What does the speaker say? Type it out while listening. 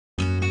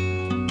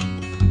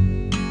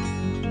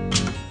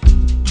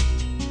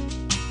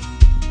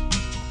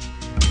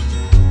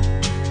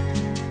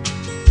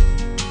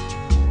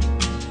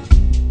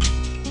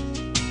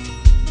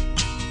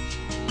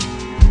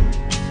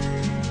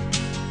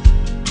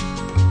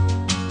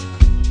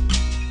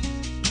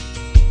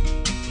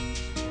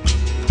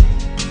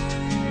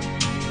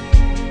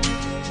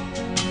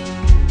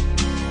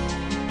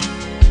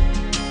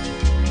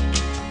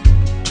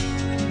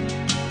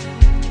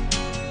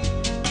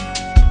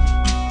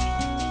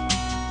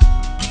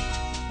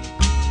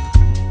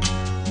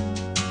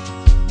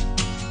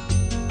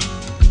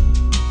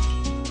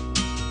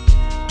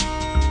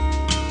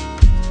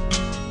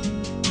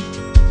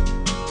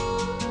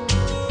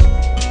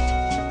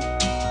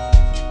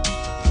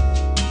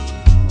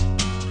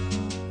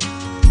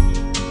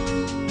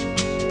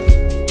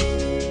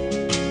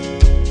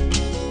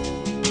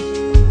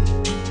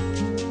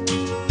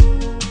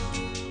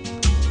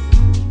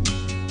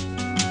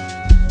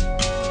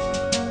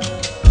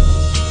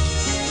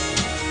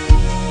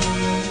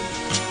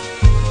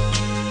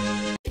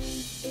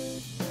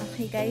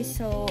guys,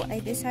 so I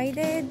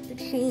decided to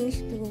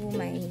change to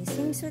my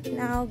swimsuit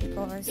now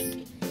because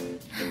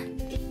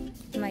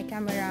my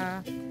camera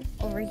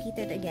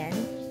overheated again,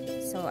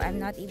 so I'm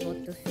not able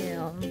to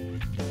film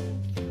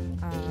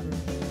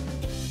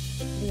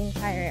the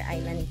entire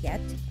island yet.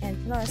 And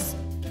plus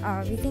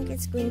we think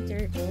it's going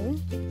to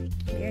rain.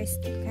 There's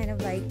kind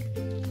of like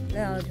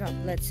little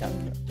droplets of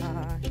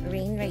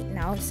rain right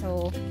now,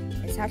 so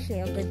it's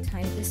actually a good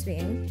time to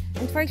swim.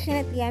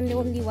 Unfortunately, I'm the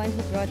only one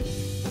who brought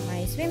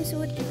my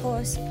swimsuit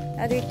because the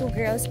other two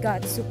girls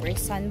got super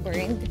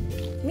sunburned.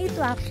 Me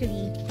too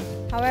actually.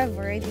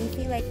 However, they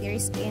feel like their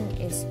skin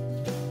is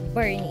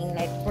burning,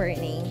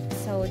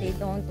 so they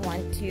don't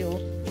want to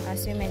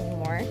swim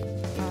anymore.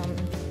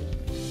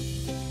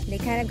 They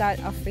kind of got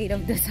afraid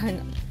of the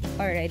sun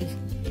already.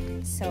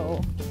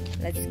 So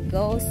let's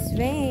go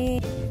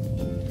swim.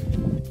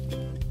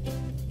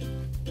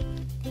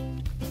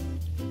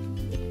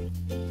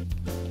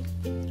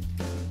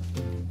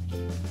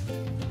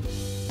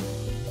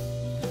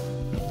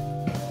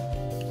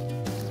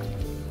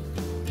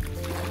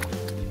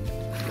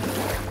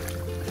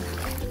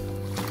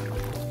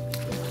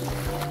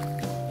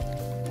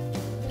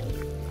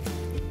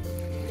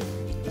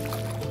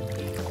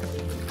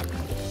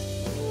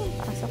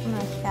 Pasok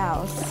na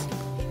cows.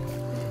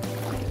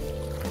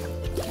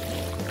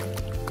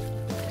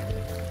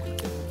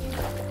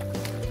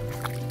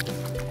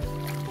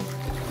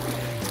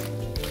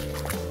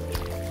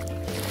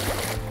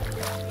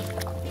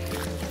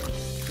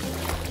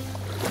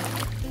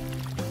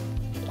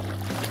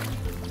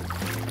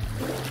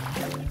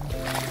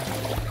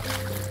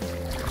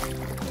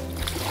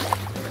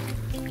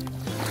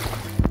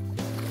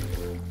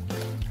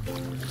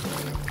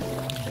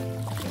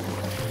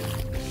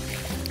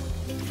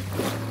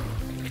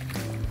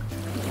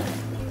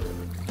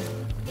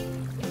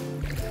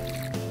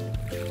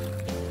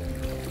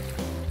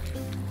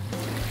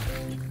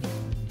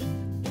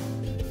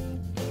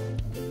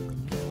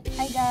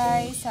 Hi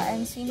guys, so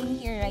I'm swimming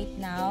here right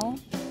now.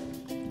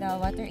 The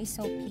water is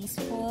so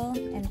peaceful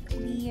and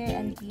clear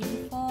and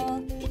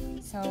beautiful.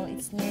 So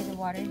it's near the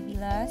water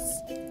villas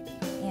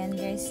and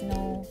there's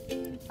no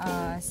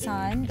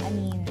sun. I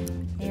mean,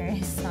 there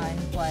is sun,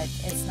 but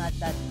it's not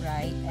that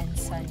bright and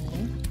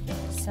sunny.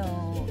 So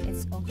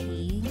it's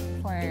okay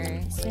for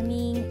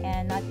swimming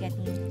and not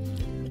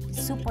getting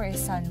super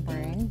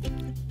sunburned.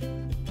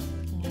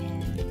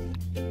 And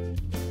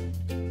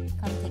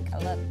come take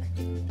a look.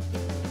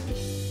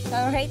 So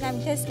right now I'm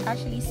just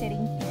actually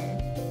sitting here.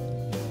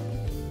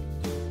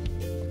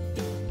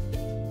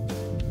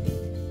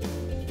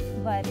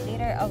 But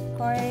later, of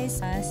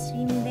course,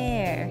 swim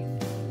there.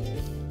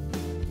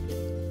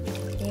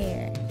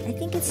 There. I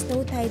think it's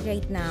low tide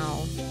right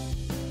now.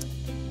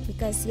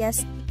 Because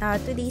yes,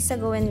 2 days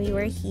ago when we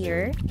were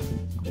here,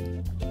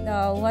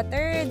 the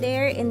water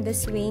there in the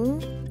swing,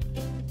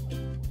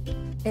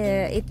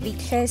 it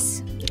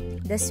reaches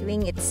the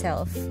swing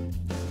itself.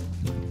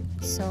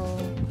 So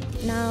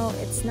now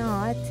it's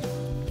not.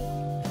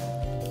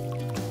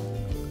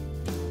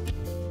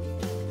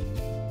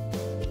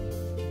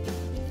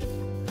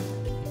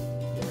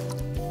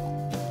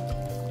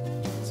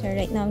 So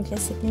right now I'm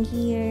just sitting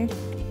here.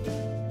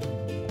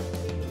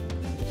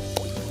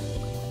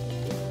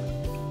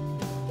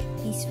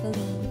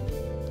 Peacefully.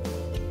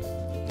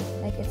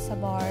 Like it's a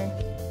bar.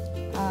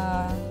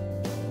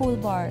 Pool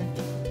bar.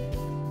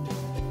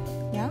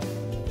 Yeah?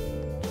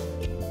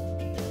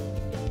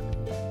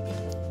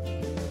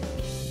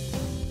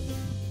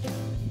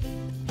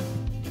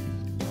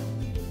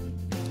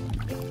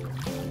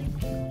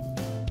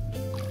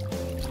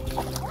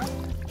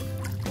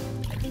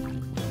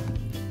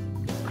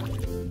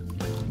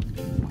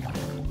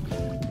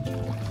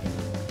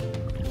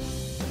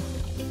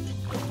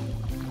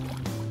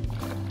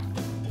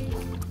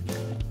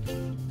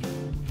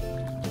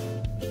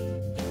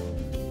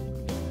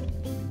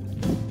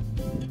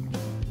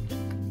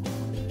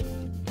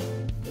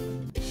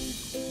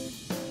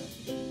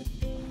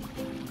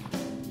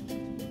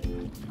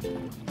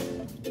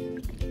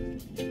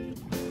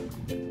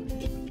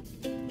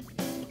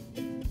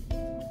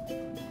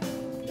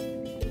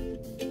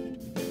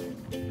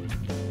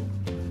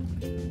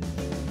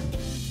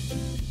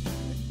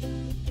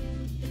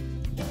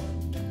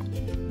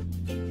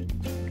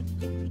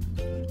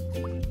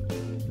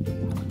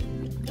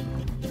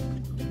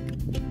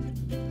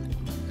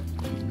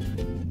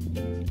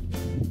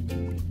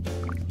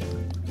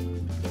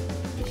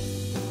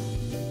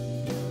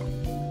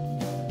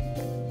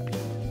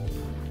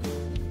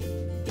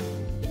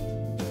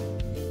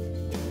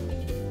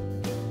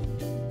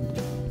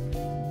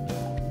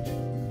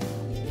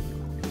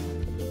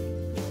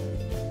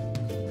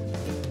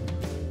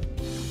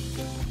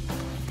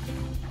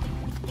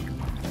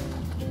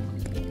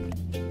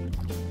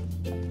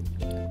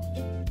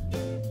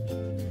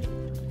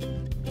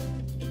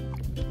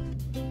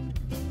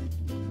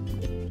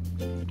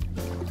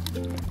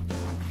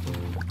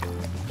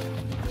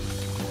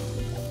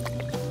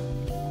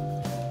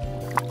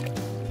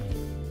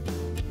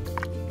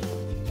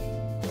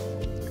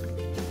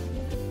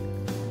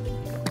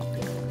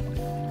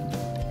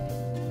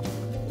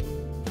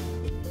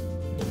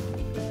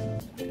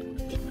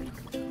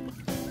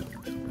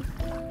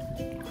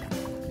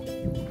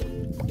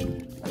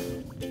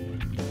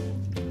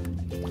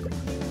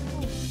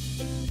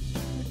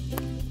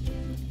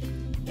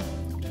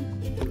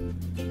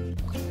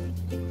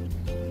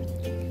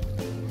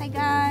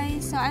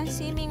 I'm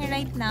swimming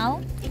right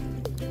now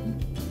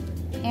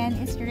and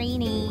it's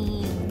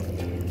raining.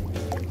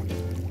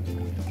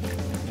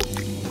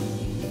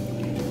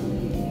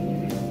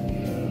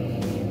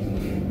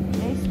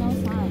 There's no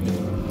sun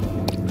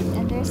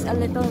and there's a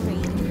little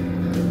rain,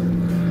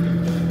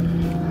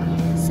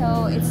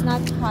 so it's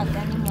not hot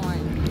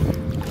anymore.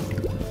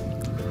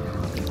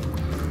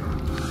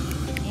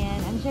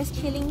 And I'm just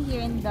chilling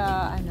here in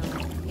the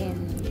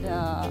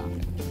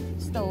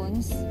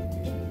stones.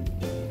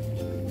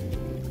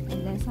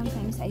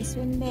 Sometimes I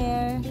swim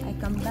there, I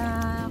come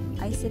back,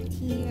 I sit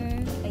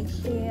here, I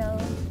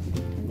chill,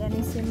 and then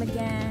I swim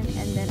again,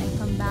 and then I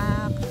come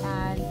back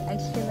and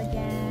I chill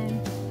again.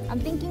 I'm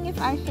thinking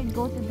if I should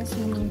go to the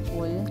swimming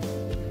pool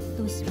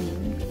to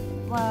swim,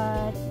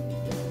 but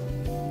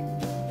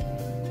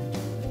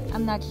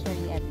I'm not sure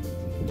yet.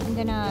 I'm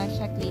gonna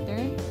check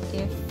later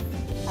if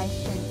I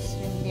should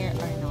swim there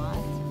or not.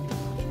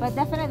 But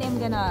definitely I'm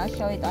gonna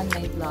show it on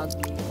my vlog.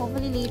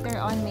 Hopefully later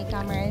on my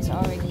camera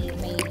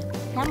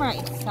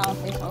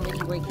itself is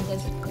already working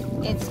because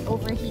it's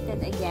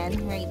overheated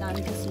again right now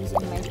because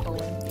using my phone.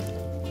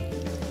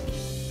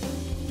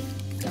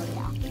 So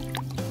yeah,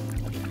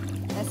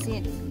 that's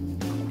it.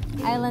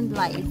 Island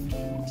life,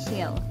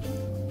 chill.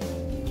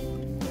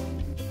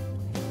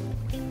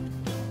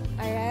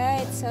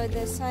 Alright, so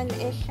the sun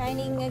is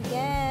shining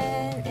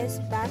again. It's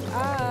back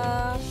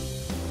up.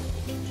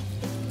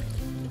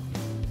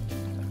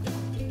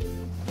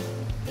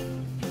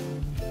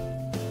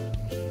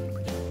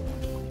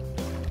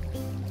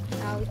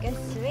 We can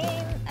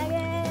swim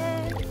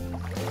again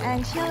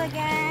and chill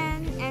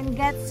again and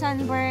get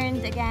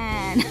sunburned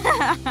again.